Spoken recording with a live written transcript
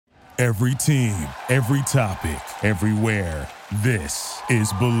Every team, every topic, everywhere. This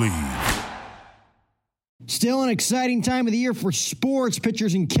is Believe. Still an exciting time of the year for sports.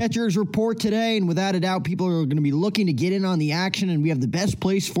 Pitchers and catchers report today, and without a doubt, people are going to be looking to get in on the action, and we have the best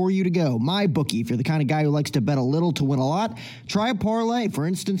place for you to go, MyBookie. If you're the kind of guy who likes to bet a little to win a lot, try a parlay. For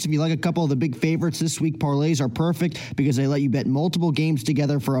instance, if you like a couple of the big favorites this week, parlays are perfect because they let you bet multiple games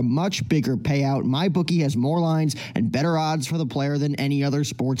together for a much bigger payout. MyBookie has more lines and better odds for the player than any other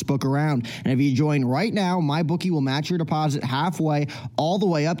sports book around. And if you join right now, MyBookie will match your deposit halfway, all the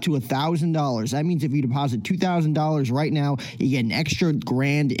way up to $1,000. That means if you deposit $2,000 right now, you get an extra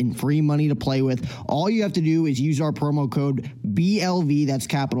 $1,000 in free money to play with. All you have to do is use our promo code BLV, that's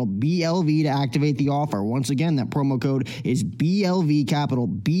capital BLV, to activate the offer. Once again, that promo code is BLV, capital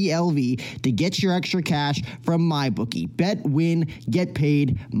BLV, to get your extra cash from MyBookie. Bet, win, get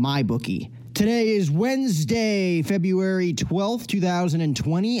paid, MyBookie. Today is Wednesday, February 12th,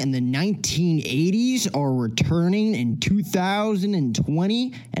 2020, and the 1980s are returning in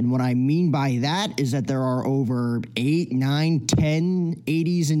 2020. And what I mean by that is that there are over 8, 9, 10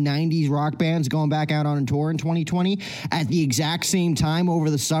 80s and 90s rock bands going back out on tour in 2020 at the exact same time over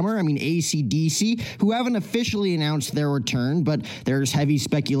the summer. I mean, AC/DC, who haven't officially announced their return, but there's heavy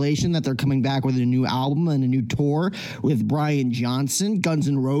speculation that they're coming back with a new album and a new tour with Brian Johnson. Guns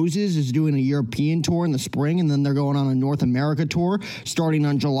N' Roses is doing a European tour in the spring, and then they're going on a North America tour starting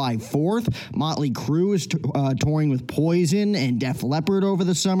on July 4th. Motley Crue is touring with Poison and Def Leppard over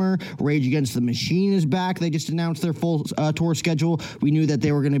the summer. Rage Against the Machine is back. They just announced their full tour schedule. We knew that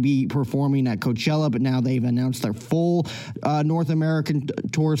they were going to be performing at Coachella, but now they've announced their full North American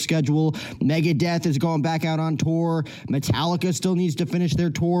tour schedule. Megadeth is going back out on tour. Metallica still needs to finish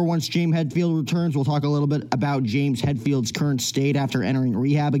their tour once James Hetfield returns. We'll talk a little bit about James Hetfield's current state after entering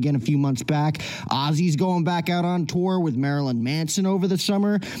rehab again a few months back. Ozzy's going back out on tour with Marilyn Manson over the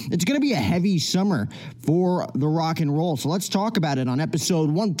summer. It's going to be a heavy summer for the rock and roll. So let's talk about it on episode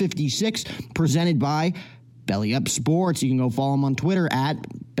 156, presented by Belly Up Sports. You can go follow them on Twitter at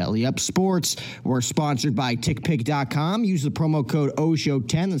Belly Up Sports. We're sponsored by TickPick.com. Use the promo code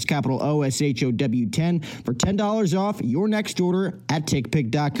OSHOW10, that's capital OSHOW10, for $10 off your next order at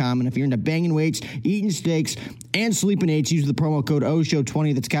TickPick.com. And if you're into banging weights, eating steaks, and sleeping aids, use the promo code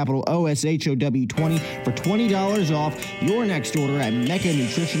OSHOW20, that's capital OSHOW20, for $20 off your next order at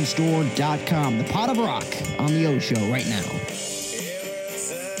MeccaNutritionStore.com. The Pot of Rock on the O Show right now.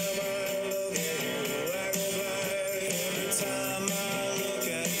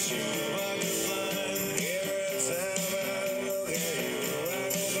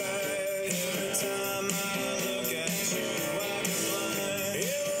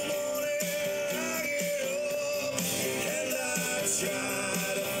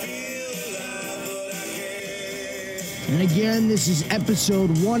 And again, this is episode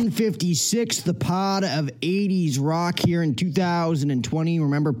 156, the pod of 80s rock here in 2020.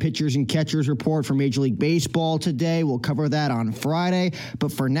 Remember, pitchers and catchers report for Major League Baseball today. We'll cover that on Friday.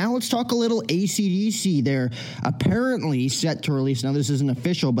 But for now, let's talk a little AC/DC. They're apparently set to release, now this isn't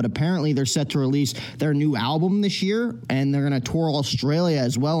official, but apparently they're set to release their new album this year, and they're going to tour Australia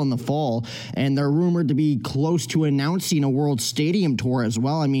as well in the fall. And they're rumored to be close to announcing a World Stadium tour as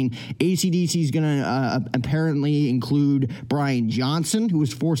well. I mean, AC/DC is going to apparently include Brian Johnson, who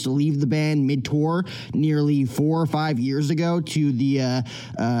was forced to leave the band mid-tour nearly 4 or 5 years ago to the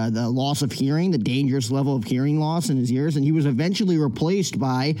loss of hearing, the dangerous level of hearing loss in his ears, and he was eventually replaced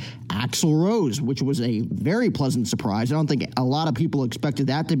by Axl Rose, which was a very pleasant surprise. I don't think a lot of people expected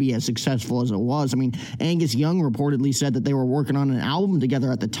that to be as successful as it was. I mean, Angus Young reportedly said that they were working on an album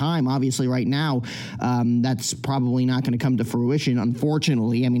together at the time. Obviously, right now, that's probably not going to come to fruition,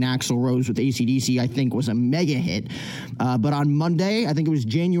 unfortunately. I mean, Axl Rose with AC/DC, I think, was a mega hit. But on Monday, I think it was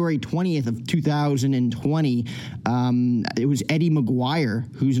January 20th of 2020, it was Eddie Maguire,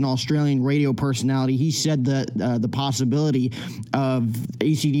 who's an Australian radio personality. He said that the possibility of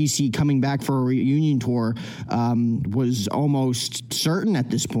AC/DC coming back for a reunion tour was almost certain at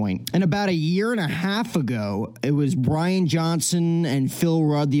this point. And about a year and a half ago, it was Brian Johnson and Phil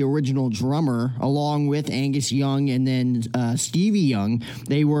Rudd, the original drummer, along with Angus Young and then Stevie Young.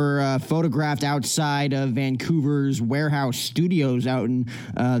 They were photographed outside of Vancouver's Warehouse Studios out in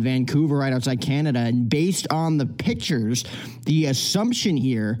Vancouver, right outside Canada. And based on the pictures, the assumption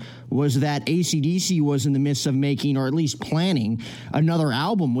here was that AC/DC was in the midst of making, or at least planning, another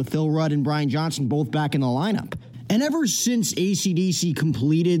album with Phil Rudd and Brian Johnson both back in the lineup. And ever since AC/DC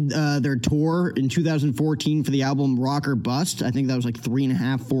completed their tour in 2014 for the album Rock or Bust, I think that was like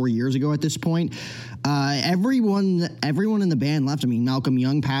 3.5, 4 years ago at this point, everyone in the band left. I mean, Malcolm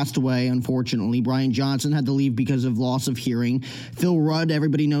Young passed away, unfortunately. Brian Johnson had to leave because of loss of hearing. Phil Rudd,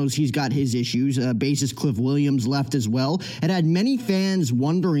 everybody knows he's got his issues. Bassist Cliff Williams left as well. It had many fans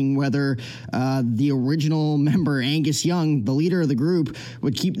wondering whether the original member, Angus Young, the leader of the group,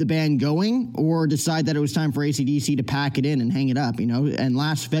 would keep the band going or decide that it was time for AC/DC to pack it in and hang it up, And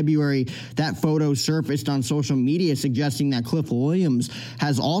last February, that photo surfaced on social media suggesting that Cliff Williams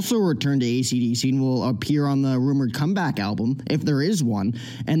has also returned to AC/DC and will appear on the rumored comeback album, if there is one.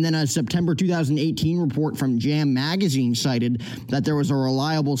 And then a September 2018 report from Jam Magazine cited that there was a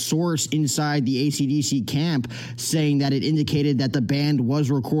reliable source inside the AC/DC camp saying that it indicated that the band was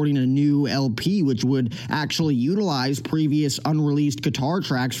recording a new LP, which would actually utilize previous unreleased guitar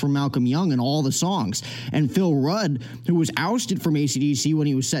tracks from Malcolm Young and all the songs. And Phil Rudd, who was ousted from AC/DC when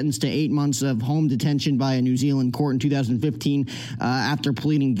he was sentenced to 8 months of home detention by a New Zealand court in 2015 after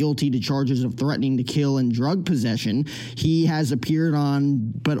pleading guilty to charges of threatening to kill and drug possession. He has appeared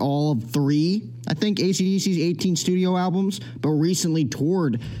on but all of 3, I think, AC/DC's 18 studio albums, but recently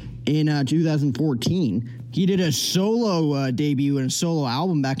toured in 2014. He did a solo debut and a solo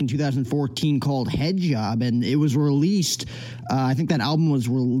album back in 2014 called Head Job, and it was released. I think that album was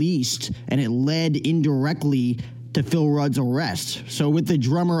released, and it led indirectly to Phil Rudd's arrest. So with the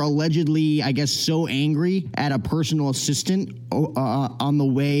drummer allegedly, I guess, so angry at a personal assistant on the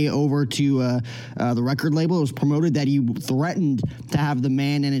way over to the record label, it was promoted that he threatened to have the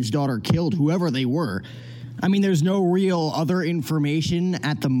man and his daughter killed, whoever they were. I mean, there's no real other information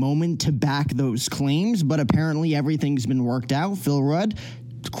at the moment to back those claims, but apparently everything's been worked out. Phil Rudd,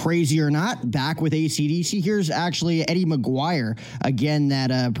 crazy or not, back with AC/DC. Here's actually Eddie Maguire, again,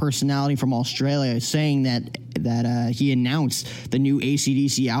 that personality from Australia, saying that he announced the new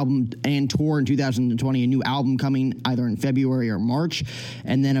AC/DC album and tour in 2020, a new album coming either in February or March.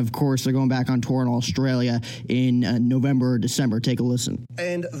 And then, of course, they're going back on tour in Australia in November or December. Take a listen.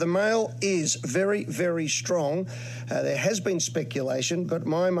 And the mail is very, very strong. There has been speculation, but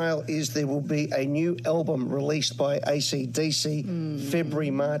my mail is there will be a new album released by AC/DC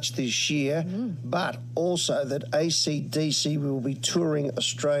February, March this year, but also that AC/DC will be touring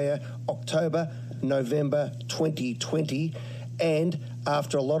Australia October, November 2020, and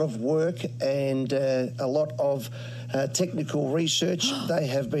after a lot of work and a lot of technical research, they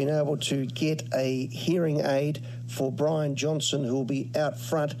have been able to get a hearing aid for Brian Johnson, who will be out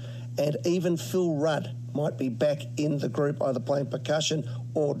front, and even Phil Rudd might be back in the group, either playing percussion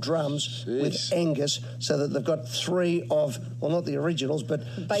or drums with Angus, so that they've got 3 of, well, not the originals, but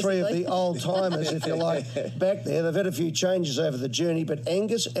basically 3 of the old-timers, if you like, back there. They've had a few changes over the journey, but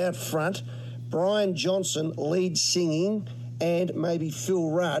Angus out front, Brian Johnson lead singing, and maybe Phil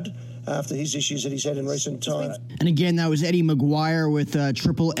Rudd after his issues that he's had in recent times. And again, that was Eddie Maguire with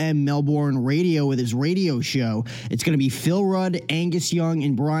Triple M Melbourne Radio with his radio show. It's going to be Phil Rudd, Angus Young,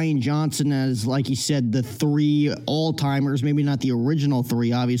 and Brian Johnson as, like he said, the 3 all-timers. Maybe not the original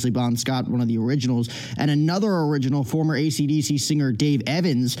 3, obviously. Bon Scott, one of the originals. And another original, former AC/DC singer Dave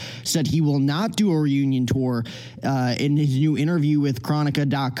Evans, said he will not do a reunion tour in his new interview with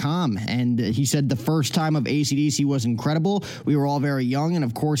Chronica.com. And he said the first time of AC/DC was incredible. We were all very young, and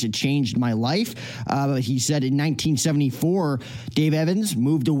of course it changed my life. He said in 1974, Dave Evans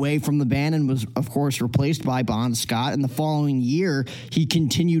moved away from the band and was, of course, replaced by Bon Scott. And the following year, he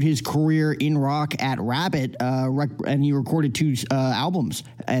continued his career in rock at Rabbit, and he recorded 2 albums.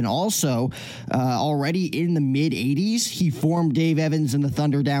 And also, already in the mid-'80s, he formed Dave Evans and the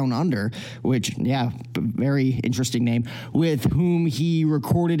Thunder Down Under, which, yeah, very interesting name, with whom he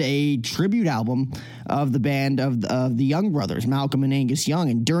recorded a tribute album of the band of the Young brothers, Malcolm and Angus Young.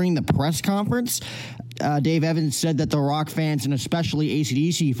 And during the press conference, Dave Evans said that the rock fans and especially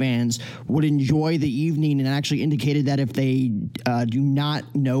AC/DC fans would enjoy the evening, and actually indicated that if they do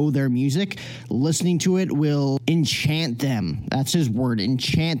not know their music, listening to it will enchant them. That's his word,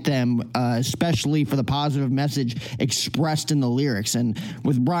 enchant them, especially for the positive message expressed in the lyrics. And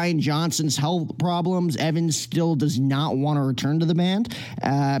with Brian Johnson's health problems, Evans still does not want to return to the band,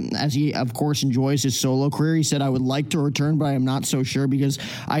 as he, of course, enjoys his solo career. He said, "I would like to return, but I am not so sure because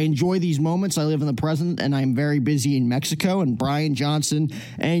I enjoy these moments. I live in the present Boston, and I'm very busy in Mexico. And Brian Johnson,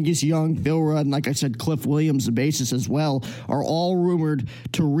 Angus Young, Bill Rudd, and like I said, Cliff Williams, the bassist as well, are all rumored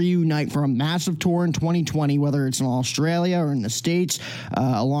to reunite for a massive tour in 2020, whether it's in Australia or in the States,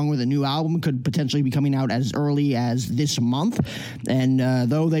 along with a new album could potentially be coming out as early as this month. And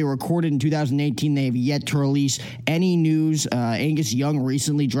though they recorded in 2018, they have yet to release any news. Angus Young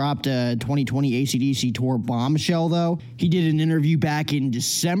recently dropped a 2020 AC/DC tour bombshell, though. He did an interview back in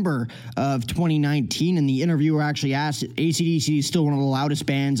December of 2019, and the interviewer actually asked, AC/DC is still one of the loudest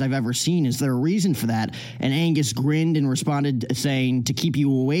bands I've ever seen. Is there a reason for that? And Angus grinned and responded saying, to keep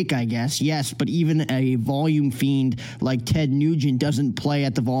you awake, I guess. Yes, but even a volume fiend like Ted Nugent doesn't play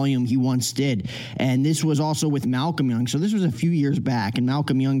at the volume he once did. And this was also with Malcolm Young. So this was a few years back, and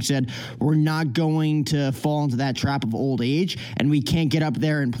Malcolm Young said, we're not going to fall into that trap of old age, and we can't get up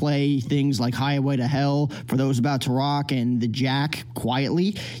there and play things like Highway to Hell, For Those About to Rock, and The Jack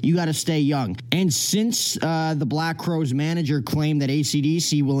quietly. You got to stay young. And since the Black Crowes manager claimed that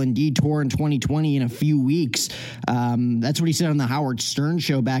AC/DC will indeed tour in 2020 in a few weeks, that's what he said on the Howard Stern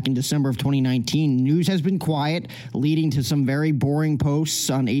show back in December of 2019. News has been quiet, leading to some very boring posts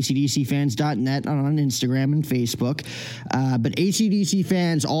on acdcfans.net on Instagram and Facebook. But AC/DC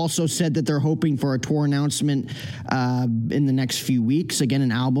fans also said that they're hoping for a tour announcement in the next few weeks. Again,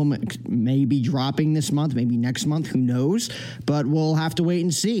 an album may be dropping this month, maybe next month, who knows? But we'll have to wait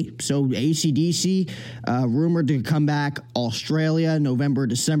and see. So AC/DC rumored to come back Australia, November,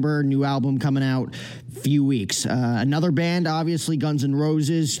 December, new album coming out few weeks. Another band, obviously, Guns N'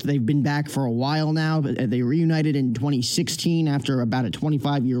 Roses. They've been back for a while now, but they reunited in 2016 after about a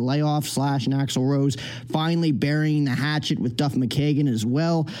 25-year layoff. Slash and Axl Rose finally burying the hatchet with Duff McKagan as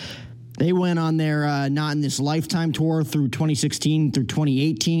well. They went on their Not in This Lifetime tour through 2016 through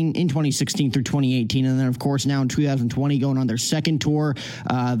 2018, in 2016 through 2018, and then, of course, now in 2020 going on their second tour.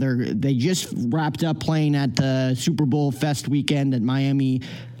 They just wrapped up playing at the Super Bowl Fest weekend at Miami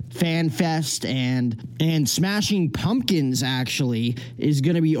Fan Fest, and Smashing Pumpkins actually is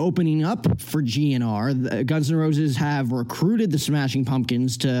going to be opening up for GNR. Guns N' Roses have recruited the Smashing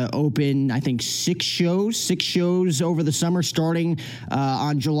Pumpkins to open, I think, six shows over the summer, starting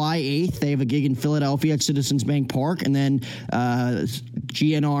on July 8th. They have a gig in Philadelphia at Citizens Bank Park, and then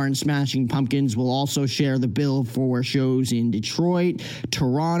GNR and Smashing Pumpkins will also share the bill for shows in Detroit,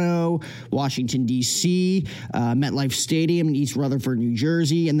 Toronto, Washington, D.C., MetLife Stadium in East Rutherford, New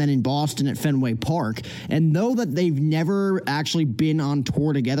Jersey, and then in Boston at Fenway Park. And though that they've never actually been on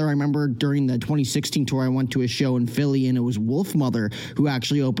tour together, I remember during the 2016 tour, I went to a show in Philly, and it was Wolfmother who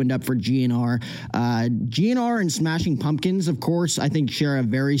actually opened up for GNR. GNR and Smashing Pumpkins, of course, I think share a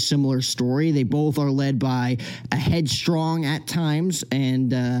very similar story. They both are led by a headstrong at times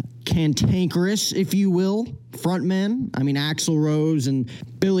and cantankerous, if you will, frontmen. I mean, Axl Rose and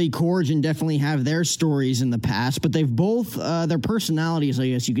Billy Corgan definitely have their stories in the past, but they've both, their personalities, I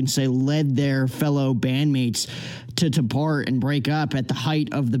guess you can say, led their fellow bandmates to part and break up at the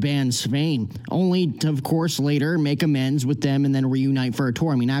height of the band's fame, only to, of course, later make amends with them and then reunite for a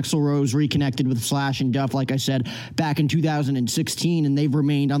tour. I mean, Axl Rose reconnected with Slash and Duff, like I said, back in 2016, and they've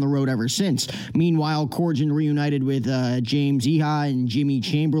remained on the road ever since. Meanwhile, Corgan reunited with James Iha and Jimmy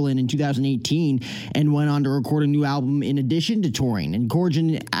Chamberlain in 2018 and went on to record a new album in addition to touring. And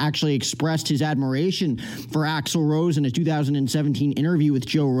Corgan actually expressed his admiration for Axl Rose in a 2017 interview with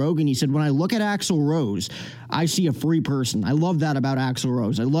Joe Rogan. He said, when I look at Axl Rose, I see a free person. I love that about Axl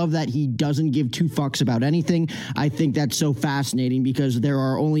Rose. I love that he doesn't give two fucks about anything. I think that's so fascinating because there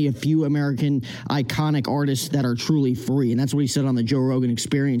are only a few American iconic artists that are truly free. And that's what he said on the Joe Rogan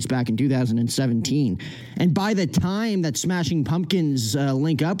Experience back in 2017. And by the time that Smashing Pumpkins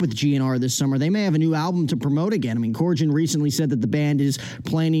link up with GNR this summer, they may have a new album to promote again. I mean, Corgan recently said that the band is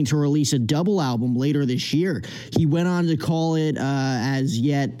planning to release a double album later this year. He went on to call it as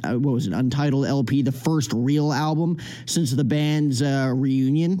yet, Untitled LP, the first real album since the band's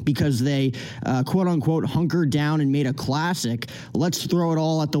reunion, because they quote unquote hunkered down and made a classic, let's throw it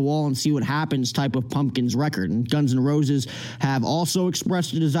all at the wall and see what happens type of Pumpkins record. And Guns N' Roses have also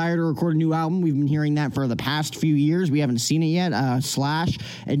expressed a desire to record a new album. We've been hearing that for the past few years. We haven't seen it yet. Slash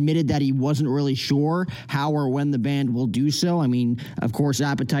admitted that he wasn't really sure how or when the band will do so. I mean, of course,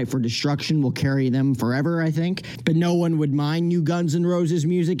 Appetite for Destruction will carry them forever, I think, but no one would mind new Guns N' Roses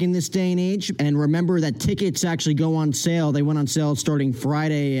music in this day and age. And remember that tickets tickets actually go on sale. They went on sale starting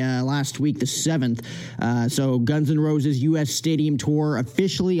Friday last week, the 7th. So Guns N' Roses U.S. Stadium Tour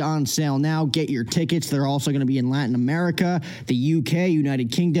officially on sale now. Get your tickets. They're also going to be in Latin America, the UK,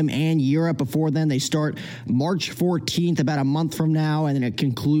 United Kingdom, and Europe. Before then, they start March 14th, about a month from now, and then it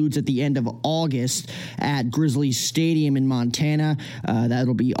concludes at the end of August at Grizzlies Stadium in Montana.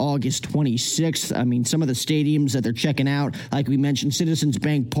 That'll be August 26th. I mean, some of the stadiums that they're checking out, like we mentioned, Citizens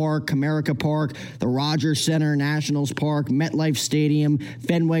Bank Park, Comerica Park, the Rogers Center, Nationals Park, MetLife Stadium,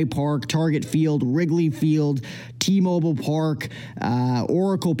 Fenway Park, Target Field, Wrigley Field, T-Mobile Park,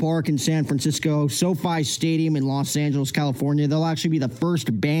 Oracle Park in San Francisco, SoFi Stadium in Los Angeles, California. They'll actually be the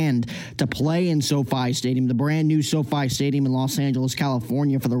first band to play in SoFi Stadium, the brand new SoFi Stadium in Los Angeles,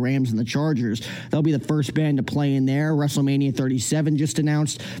 California for the Rams and the Chargers. They'll be the first band to play in there. WrestleMania 37 just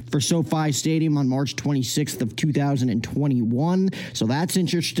announced for SoFi Stadium on March 26th of 2021. So that's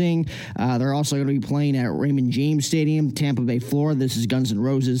interesting. They're also going to be playing at Raymond James Stadium, Tampa Bay, Florida. This is Guns N'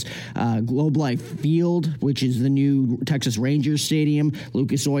 Roses. Globe Life Field, which is the new Texas Rangers Stadium,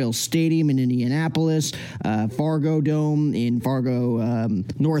 Lucas Oil Stadium in Indianapolis, Fargo Dome in Fargo,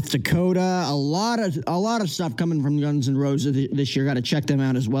 North Dakota. A lot of stuff coming from Guns N' Roses this year. Got to check them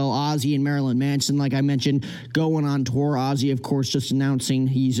out as well. Ozzy and Marilyn Manson, like I mentioned, going on tour. Ozzy, of course, just announcing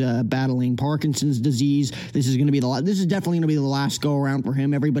he's battling Parkinson's disease. This is definitely going to be the last go around for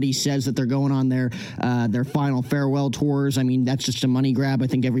him. Everybody says that they're going on their final farewell tours. I mean, that's just a money grab. I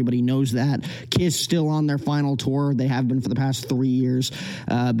think everybody knows that. Kiss still on their final tour. They have been for the past 3 years.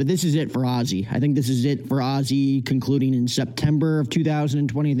 But this is it for Ozzy. I think this is it for Ozzy, concluding in September of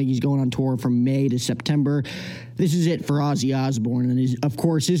 2020. I think he's going on tour from May to September. This is it for Ozzy Osbourne. And of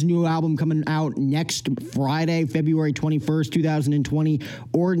course, his new album coming out next Friday, February 21st, 2020,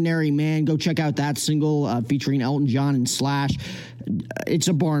 Ordinary Man. Go check out that single featuring Elton John and Slash. It's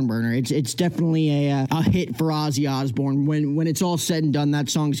a barn burner. It's definitely a hit for Ozzy Osbourne. When it's all said and done, that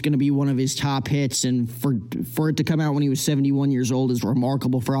song's going to be one of his top hits. And for it to come out when he was 71 years old is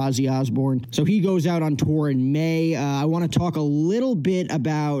remarkable for Ozzy Osbourne. So he goes out on tour in May. I want to talk a little bit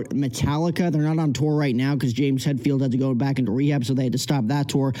about Metallica. They're not on tour right now because James Hetfield had to go back into rehab, so they had to stop that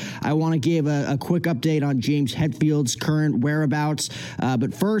tour. I want to give a quick update on James Hetfield's current whereabouts.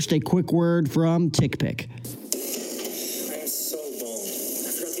 But first, a quick word from TickPick.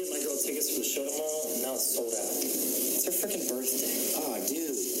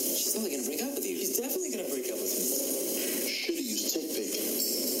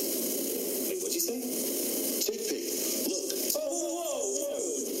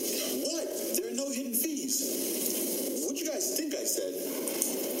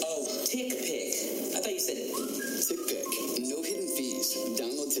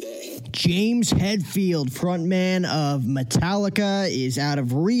 James Hetfield, frontman of Metallica, is out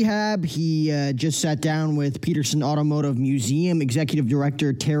of rehab. He just sat down with Peterson Automotive Museum executive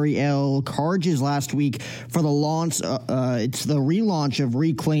director Terry L. Carges last week for the launch. It's the relaunch of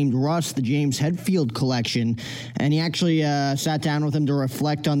Reclaimed Rust, the James Hetfield collection. And he actually sat down with him to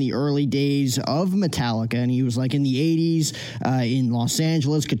reflect on the early days of Metallica. And he was like, in the 80s, in Los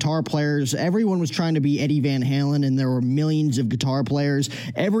Angeles, guitar players, everyone was trying to be Eddie Van Halen, and there were millions of guitar players.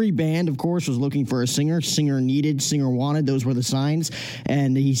 Every band, of course, was looking for a singer. Singer needed, singer wanted. Those were the signs.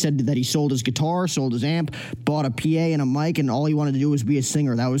 And he said that he sold his guitar, sold his amp, bought a PA and a mic, and all he wanted to do was be a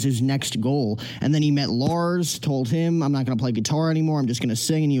singer. That was his next goal. And then he met Lars, told him, I'm not going to play guitar anymore. I'm just going to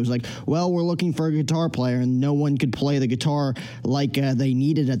sing. And he was like, well, we're looking for a guitar player. And no one could play the guitar like they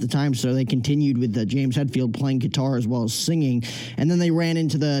needed at the time. So they continued with James Hetfield playing guitar as well as singing. And then they ran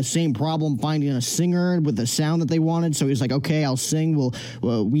into the same problem finding a singer with the sound that they wanted. So he was like, okay, I'll sing.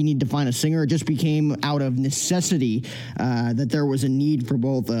 Well, we need to find a singer. It just became out of necessity that there was a need for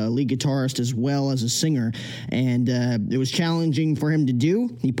both a lead guitarist as well as a singer. And it was challenging for him to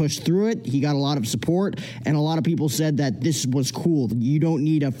do. He pushed through it. He got a lot of support. And a lot of people said that this was cool. You don't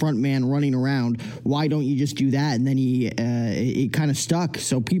need a front man running around. Why don't you just do that? And then it kind of stuck.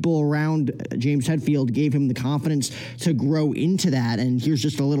 So people around James Hetfield gave him the confidence to grow into that. And here's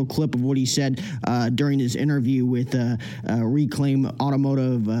just a little clip of what he said during his interview with Reclaim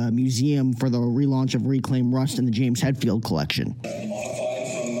Automotive Museum for the relaunch of Reclaim Rust and the James Hetfield collection. Modified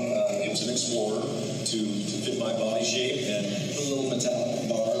from, it was an Explorer to fit my body shape and put a little metallic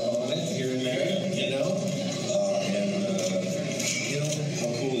bar on it here and there, you know?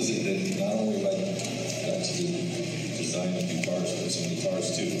 How cool is it that not only have I got to design a few cars, but some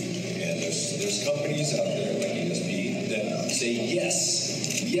guitars too. And there's companies out there like ESP that say,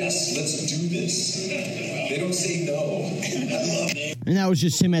 yes, let's do this. They don't say no. I love it. And that was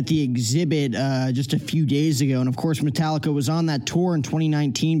just him at the exhibit just a few days ago. And, of course, Metallica was on that tour in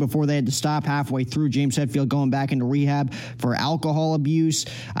 2019 before they had to stop halfway through. James Hetfield going back into rehab for alcohol abuse.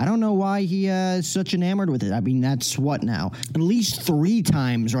 I don't know why he is such enamored with it. I mean, that's what now? At least 3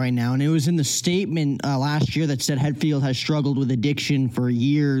 times right now. And it was in the statement last year that said Hetfield has struggled with addiction for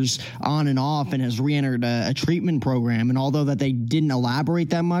years on and off and has re-entered a treatment program. And although that they didn't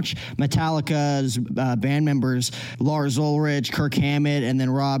elaborate that much, Metallica's band members Lars Ulrich, Kirk Hammett, and then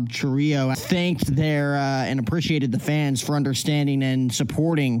Rob Trujillo thanked their and appreciated the fans for understanding and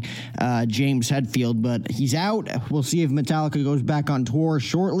supporting James Hetfield. But he's out. We'll see if Metallica goes back on tour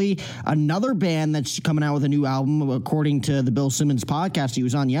shortly. Another band that's coming out with a new album, according to the Bill Simmons podcast he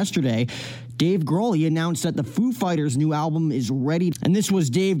was on yesterday, Dave Grohl, he announced that the Foo Fighters' new album is ready. And this was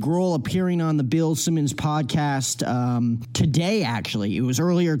Dave Grohl appearing on the Bill Simmons podcast today, actually. It was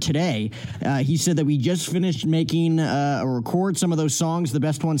earlier today. He said that we just finished making a record. Some of those songs, the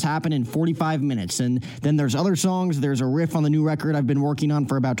best ones happen in 45 minutes. And then there's other songs. There's a riff on the new record I've been working on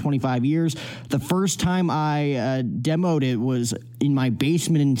for about 25 years. The first time I demoed it was in my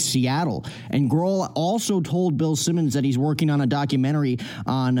basement in Seattle. And Grohl also told Bill Simmons that he's working on a documentary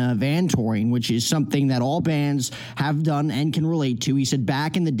on van touring, which is something that all bands have done and can relate to. He said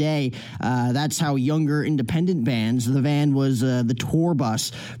back in the day, that's how younger independent bands, the van was the tour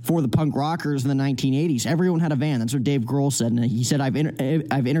bus for the punk rockers in the 1980s. Everyone had a van. That's what Dave Grohl said. And he said, I've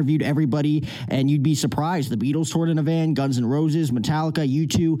interviewed everybody, and you'd be surprised. The Beatles toured in a van, Guns N' Roses, Metallica,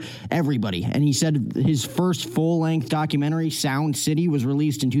 U2, everybody. And he said his first full-length documentary, Sound City, was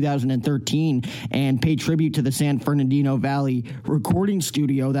released in 2013 and paid tribute to the San Fernandino Valley recording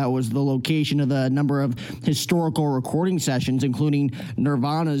studio that was the location of the number of historical recording sessions, including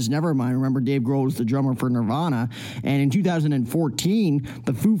Nirvana's Nevermind. Remember, Dave Grohl was the drummer for Nirvana. And in 2014,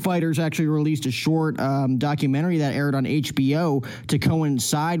 the Foo Fighters actually released a short documentary that aired on HBO to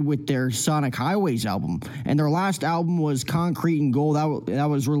coincide with their Sonic Highways album. And their last album was Concrete and Gold. That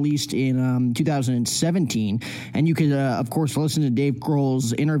was released in 2017. And you could, of course, listen to Dave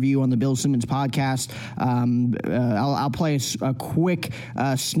Grohl's interview on the Bill Simmons podcast. I'll play a quick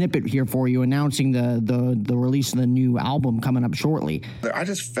snippet here for you, announcing the release of the new album coming up shortly. I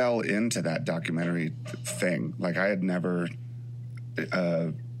just fell into that documentary thing. Like, I had never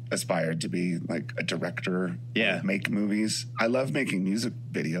aspired to be like a director, make movies. I love making music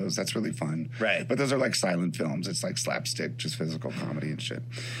videos. That's really fun. Right. But those are like silent films. It's like slapstick, just physical comedy and shit.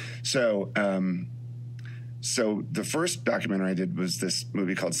 So the first documentary I did was this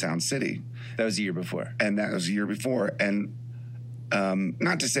movie called Sound City. That was a year before. And that was a year before. And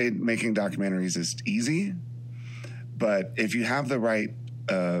not to say making documentaries is easy, but if you have the right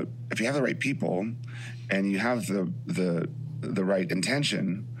people and you have the right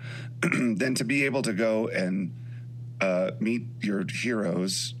intention, then to be able to go and meet your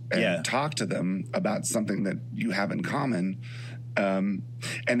heroes and talk to them about something that you have in common, and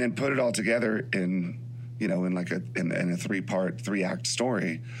then put it all together in a 3-act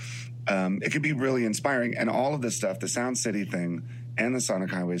story. It could be really inspiring. And all of this stuff, the Sound City thing and the Sonic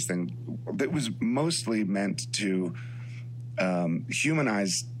Highways thing, that was mostly meant to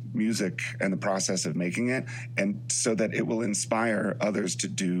humanize music and the process of making it, and so that it will inspire others to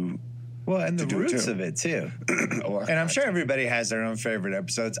do. Well, and the roots of it too. And I'm sure everybody has their own favorite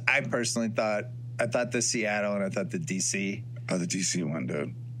episodes. I personally thought the Seattle and I thought the DC. Oh, the DC one,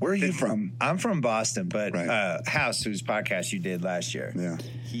 dude. Where are you from? I'm from Boston, but House, whose podcast you did last year. Yeah.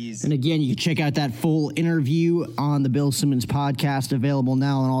 And again, you can check out that full interview on the Bill Simmons podcast, available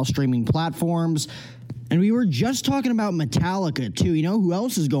now on all streaming platforms. And we were just talking about Metallica, too. You know who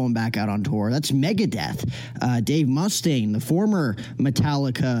else is going back out on tour? That's Megadeth. Dave Mustaine, the former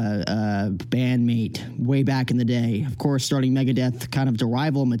Metallica bandmate way back in the day. Of course, starting Megadeth kind of to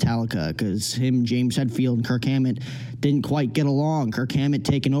rival Metallica because him, James Hetfield, and Kirk Hammett didn't quite get along. Kirk Hammett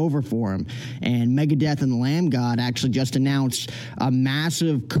taking over for him. And Megadeth and the Lamb God actually just announced a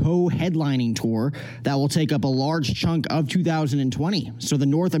massive co-headlining tour that will take up a large chunk of 2020. So the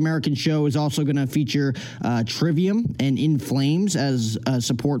North American show is also going to feature Trivium and In Flames as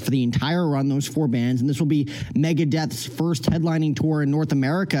support for the entire run, those 4 bands. And this will be Megadeth's first headlining tour in North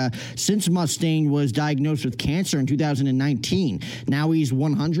America since Mustaine was diagnosed with cancer in 2019. Now he's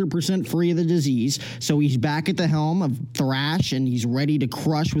 100% free of the disease, so he's back at the helm of thrash, and he's ready to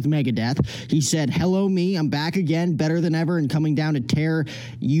crush with Megadeth. He said, "Hello, me. I'm back again, better than ever, and coming down to tear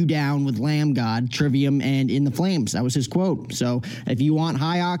you down with Lamb God, Trivium, and In the Flames." That was his quote. So if you want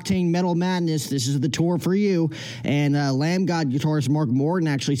high-octane metal madness, this is the tour tour for you. And Lamb God guitarist Mark Morton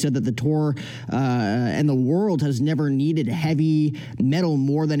actually said that the tour and the world has never needed heavy metal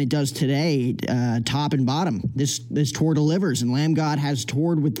more than it does today, top and bottom. This tour delivers, and Lamb God has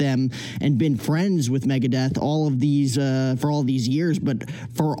toured with them and been friends with Megadeth for all of these years. But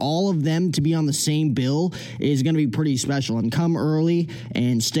for all of them to be on the same bill is going to be pretty special. And come early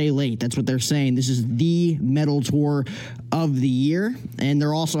and stay late. That's what they're saying. This is the metal tour of the year, and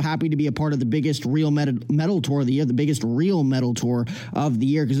they're also happy to be a part of the biggest real metal tour of the year, the biggest real metal tour of the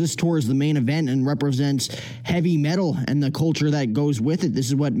year, because this tour is the main event and represents heavy metal and the culture that goes with it. This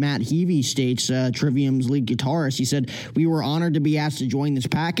is what Matt Heavey states, Trivium's lead guitarist. He said, "We were honored to be asked to join this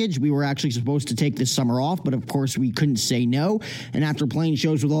package. We were actually supposed to take this summer off, but of course we couldn't say no. And after playing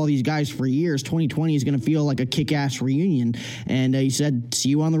shows with all these guys for years, 2020 is going to feel like a kick-ass reunion." And he said, "See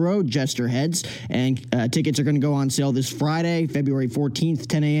you on the road, Jester heads." And tickets are going to go on sale this Friday, February 14th,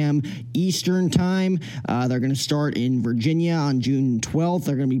 10 a.m. Eastern time. They're going to start in Virginia on June 12th.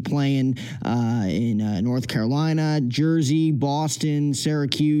 They're going to be playing in North Carolina, Jersey, Boston,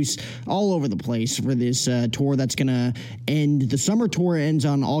 Syracuse, all over the place for this tour that's going to end. The summer tour ends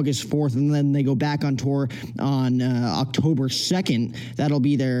on August 4th, and then they go back on tour on October 2nd. That'll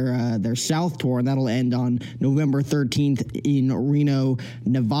be their South tour, and that'll end on November 13th in Reno,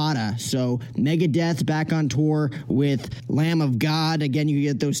 Nevada. So Megadeth back on tour with Lamb of God. Again, you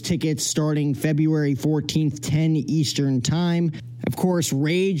get those tickets starting February 14th, 10 Eastern time. Of course,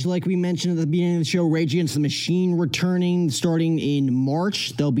 Rage, like we mentioned at the beginning of the show, Rage Against the Machine returning starting in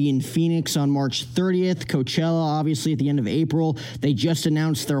March. They'll be in Phoenix on March 30th. Coachella, obviously, at the end of April. They just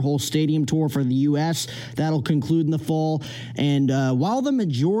announced their whole stadium tour for the U.S. That'll conclude in the fall. And while the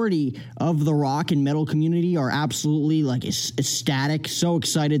majority of the rock and metal community are absolutely ecstatic, so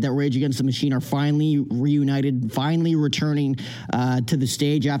excited that Rage Against the Machine are finally reunited, finally returning to the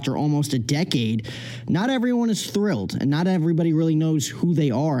stage after almost a decade, not everyone is thrilled, and not everybody really knows who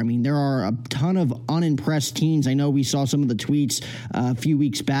they are. I mean, there are a ton of unimpressed teens. I know we saw some of the tweets a few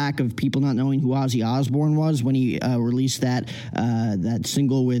weeks back of people not knowing who Ozzy Osbourne was when he released that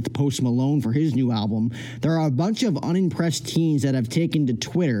single with Post Malone for his new album. There are a bunch of unimpressed teens that have taken to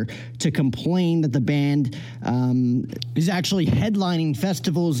Twitter to complain that the band is actually headlining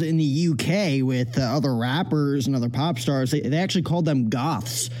festivals in the UK with other rappers and other pop stars. They actually called them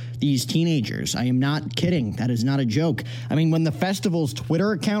goths, these teenagers. I am not kidding. That is not a joke. I mean, when the festival's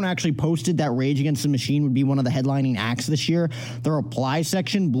Twitter account actually posted that Rage Against the Machine would be one of the headlining acts this year, the reply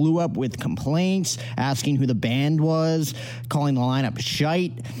section blew up with complaints, asking who the band was, calling the lineup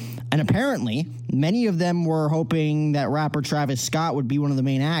shite. And apparently, many of them were hoping that rapper Travis Scott would be one of the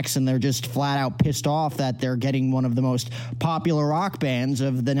main acts, and they're just flat out pissed off that they're getting one of the most popular rock bands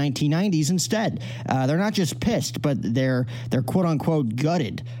of the 1990s instead. They're not just pissed, but they're quote-unquote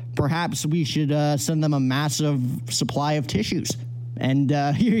gutted. Perhaps we should send them a massive supply of tissues. And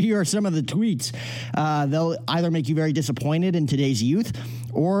here are some of the tweets. They'll either make you very disappointed in today's youth,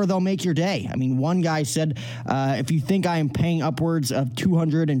 or they'll make your day. I mean, one guy said, if you think I am paying upwards of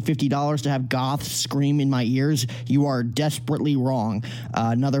 $250 to have goths scream in my ears, you are desperately wrong.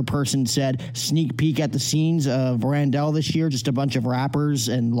 Another person said, sneak peek at the scenes of Randall this year, just a bunch of rappers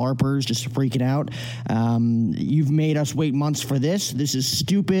and LARPers just freaking out. You've made us wait months for this. This is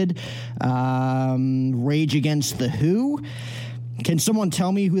stupid. Rage Against the Who. Can someone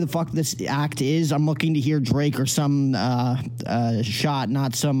tell me who the fuck this act is? I'm looking to hear Drake or some shot,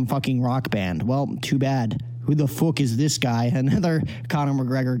 not some fucking rock band. Well, too bad. Who the fuck is this guy? Another Conor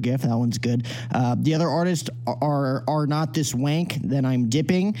McGregor gif. That one's good. The other artists are not this wank, then I'm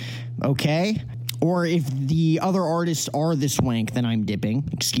dipping. Okay. Or if the other artists are this wank, then I'm dipping.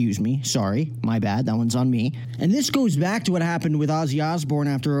 Excuse me. Sorry. My bad. That one's on me. And this goes back to what happened with Ozzy Osbourne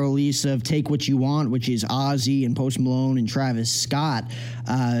after a release of Take What You Want, which is Ozzy and Post Malone and Travis Scott.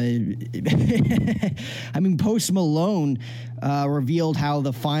 I mean, Post Malone revealed how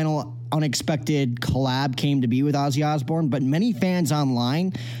the final unexpected collab came to be with Ozzy Osbourne, but many fans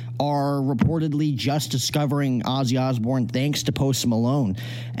online are reportedly just discovering Ozzy Osbourne thanks to Post Malone.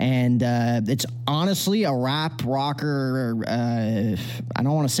 And it's honestly a rap rocker, I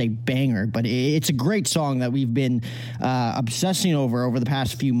don't want to say banger, but it's a great song that we've been obsessing over the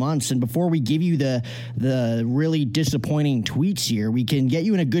past few months. And before we give you the really disappointing tweets here, we can get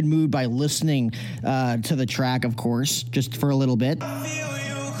you in a good mood by listening to the track, of course, just for a little bit.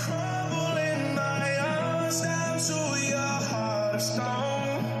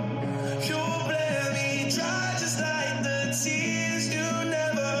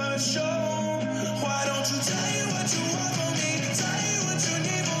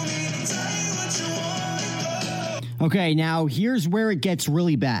 Okay, now here's where it gets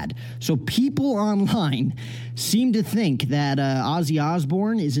really bad. So people online seem to think that Ozzy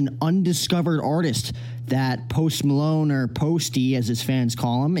Osbourne is an undiscovered artist that Post Malone, or Posty as his fans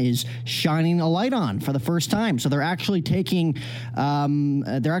call him, is shining a light on for the first time. So they're actually talking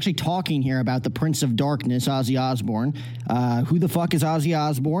here about the Prince of Darkness, Ozzy Osbourne. Who the fuck is Ozzy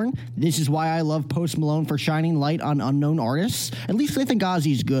Osbourne? This is why I love Post Malone for shining light on unknown artists. At least they think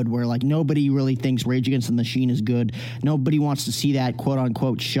Ozzy's good, where like nobody really thinks Rage Against the Machine is good. Nobody wants to see that quote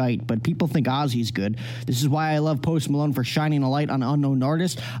unquote shite, but people think Ozzy's good. This is why I love Post Malone for shining a light on unknown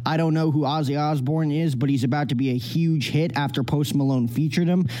artists. I don't know who Ozzy Osbourne is, but he's about to be a huge hit after Post Malone featured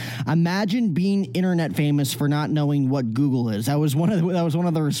him. Imagine being internet famous for not knowing what Google is. That was one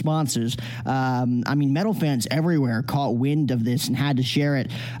of the responses. I mean, metal fans everywhere caught wind of this and had to share it.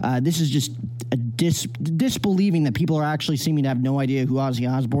 This is just a disbelieving that people are actually seeming to have no idea who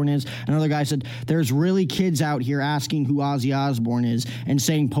Ozzy Osbourne is. Another guy said, there's really kids out here asking who Ozzy Osbourne is and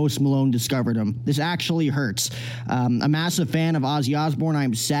saying Post Malone discovered him. This actually hurts. A massive fan of Ozzy Osbourne, I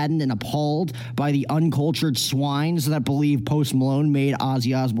am saddened and appalled by the uncultured swines that believe Post Malone made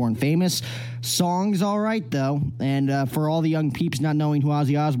Ozzy Osbourne famous. Song's all right, though. And for all the young peeps not knowing who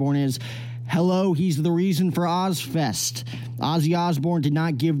Ozzy Osbourne is, hello, he's the reason for Ozfest. Ozzy Osbourne did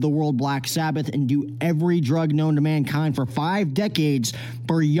not give the world Black Sabbath and do every drug known to mankind for 5 decades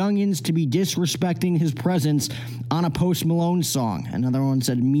for youngins to be disrespecting his presence on a Post Malone song. Another one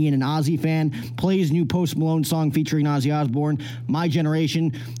said, me and an Ozzy fan plays new Post Malone song featuring Ozzy Osbourne. My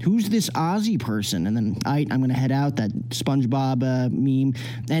generation, who's this Ozzy person? And then I'm going to head out, that SpongeBob meme.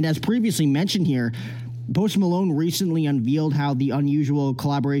 And as previously mentioned here, Post Malone recently unveiled how the unusual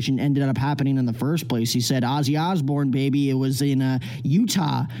collaboration ended up happening in the first place. He said, Ozzy Osbourne, baby, it was in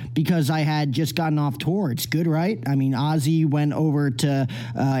Utah because I had just gotten off tour. It's good, right? I mean, Ozzy went over to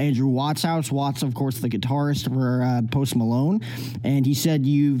Andrew Watt's house. Watt's, of course, the guitarist for Post Malone. And he said,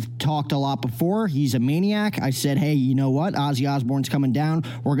 you've talked a lot before. He's a maniac. I said, hey, you know what? Ozzy Osbourne's coming down.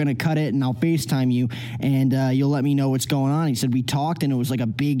 We're going to cut it, and I'll FaceTime you, and you'll let me know what's going on. He said, we talked, and it was like a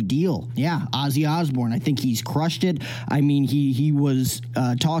big deal. Yeah, Ozzy Osbourne. I think he's crushed it. I mean, he was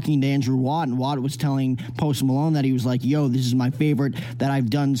talking to Andrew Watt, and Watt was telling Post Malone that he was like, yo, this is my favorite that I've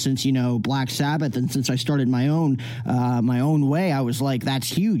done since, Black Sabbath, and since I started my own way. I was like, that's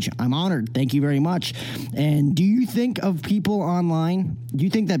huge. I'm honored. Thank you very much. And do you think that people online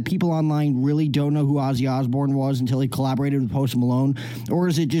really don't know who Ozzy Osbourne was until he collaborated with Post Malone? Or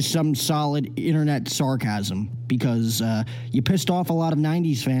is it just some solid internet sarcasm? Because you pissed off a lot of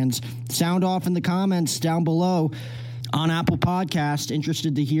 90s fans. Sound off in the comments down below on Apple Podcast.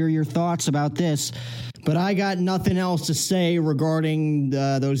 Interested to hear your thoughts about this. But I got nothing else to say regarding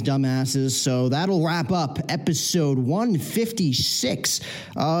those dumbasses, so that'll wrap up episode 156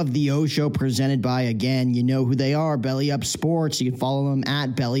 of the O Show, presented by, again, you know who they are, Belly Up Sports. You can follow them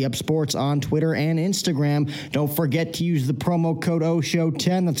at Belly Up Sports on Twitter and Instagram. Don't forget to use the promo code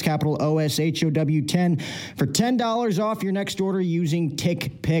OSHOW10, that's capital OSHOW 10, for $10 off your next order using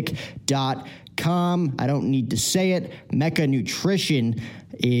tickpick.com. I don't need to say it. Mecca Nutrition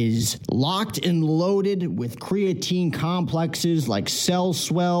is locked and loaded with creatine complexes like Cell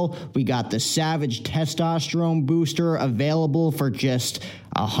Swell. We got the Savage Testosterone Booster available for just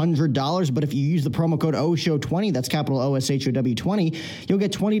 $100. But if you use the promo code OSHOW20, that's capital OSHOW 20, you'll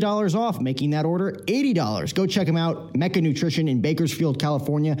get $20 off, making that order $80. Go check them out, Mecca Nutrition in Bakersfield,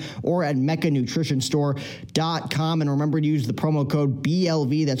 California, or at meccanutritionstore.com. And remember to use the promo code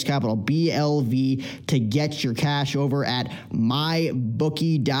BLV, that's capital BLV, to get your cash over at mybookie.com.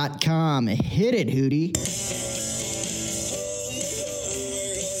 Hit it, Hootie.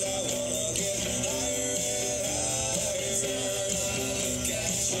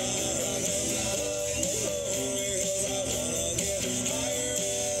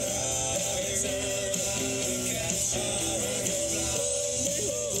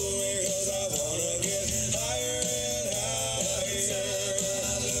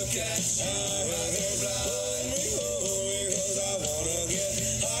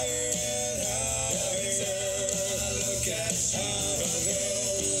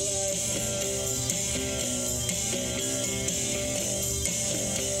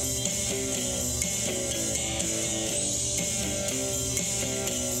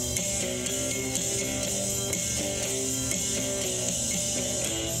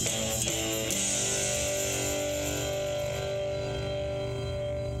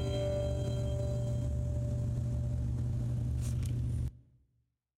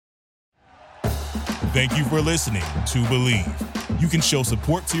 Thank you for listening to Believe. You can show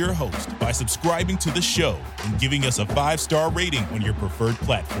support to your host by subscribing to the show and giving us a 5-star rating on your preferred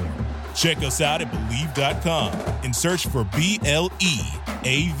platform. Check us out at Believe.com and search for BLEAV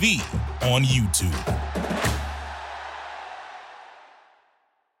on YouTube.